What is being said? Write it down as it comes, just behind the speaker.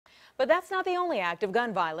But that's not the only act of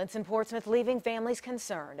gun violence in Portsmouth leaving families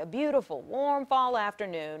concerned. A beautiful, warm fall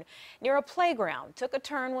afternoon near a playground took a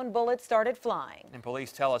turn when bullets started flying. And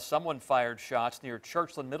police tell us someone fired shots near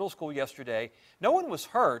Churchland Middle School yesterday. No one was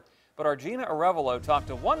hurt, but our Geena Arevalo talked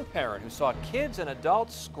to one parent who saw kids and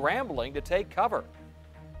adults scrambling to take cover.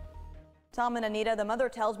 Tom and Anita, the mother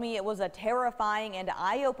tells me it was a terrifying and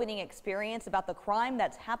eye-opening experience about the crime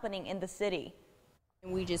that's happening in the city.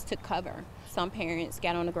 We just took cover. Some parents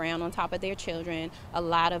got on the ground on top of their children. A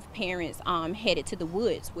lot of parents headed to the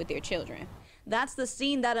woods with their children. That's the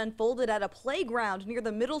scene that unfolded at a playground near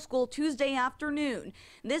the middle school Tuesday afternoon.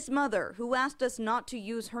 This mother, who asked us not to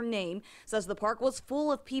use her name, says the park was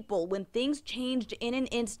full of people when things changed in an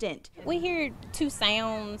instant. We heard two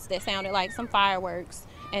sounds that sounded like some fireworks,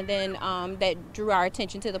 and then that drew our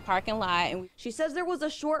attention to the parking lot. And she says there was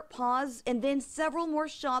a short pause, and then several more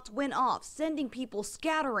shots went off, sending people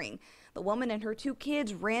scattering. The woman and her two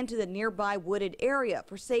kids ran to the nearby wooded area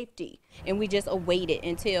for safety. And we just awaited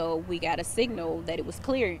until we got a signal that it was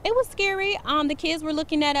clear. It was scary. The kids were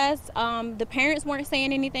looking at us. The parents weren't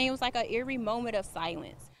saying anything. It was like an eerie moment of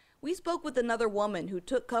silence. We spoke with another woman who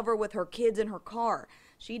took cover with her kids in her car.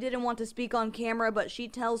 She didn't want to speak on camera, but she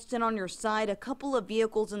tells 10 on Your Side a couple of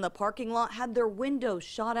vehicles in the parking lot had their windows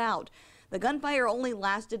shot out. The gunfire only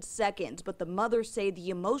lasted seconds, but the mothers say the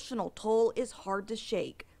emotional toll is hard to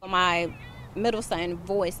shake. My middle son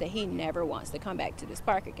voiced that he never wants to come back to this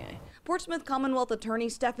park again. Portsmouth Commonwealth Attorney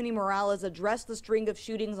Stephanie Morales addressed the string of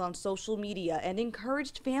shootings on social media and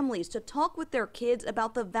encouraged families to talk with their kids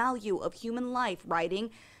about the value of human life,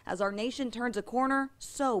 writing, "As our nation turns a corner,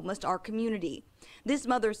 so must our community." This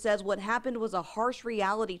mother says what happened was a harsh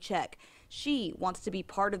reality check. She wants to be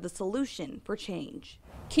part of the solution for change.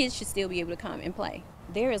 Kids should still be able to come and play.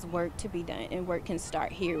 There is work to be done, and work can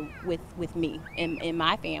start here with me and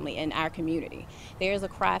my family and our community. There's a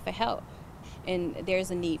cry for help, and there's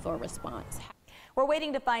a need for a response. We're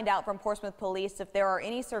waiting to find out from Portsmouth Police if there are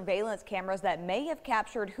any surveillance cameras that may have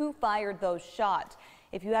captured who fired those shots.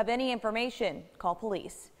 If you have any information, call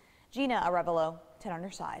police. Geena Arevalo, 10 on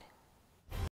Your Side.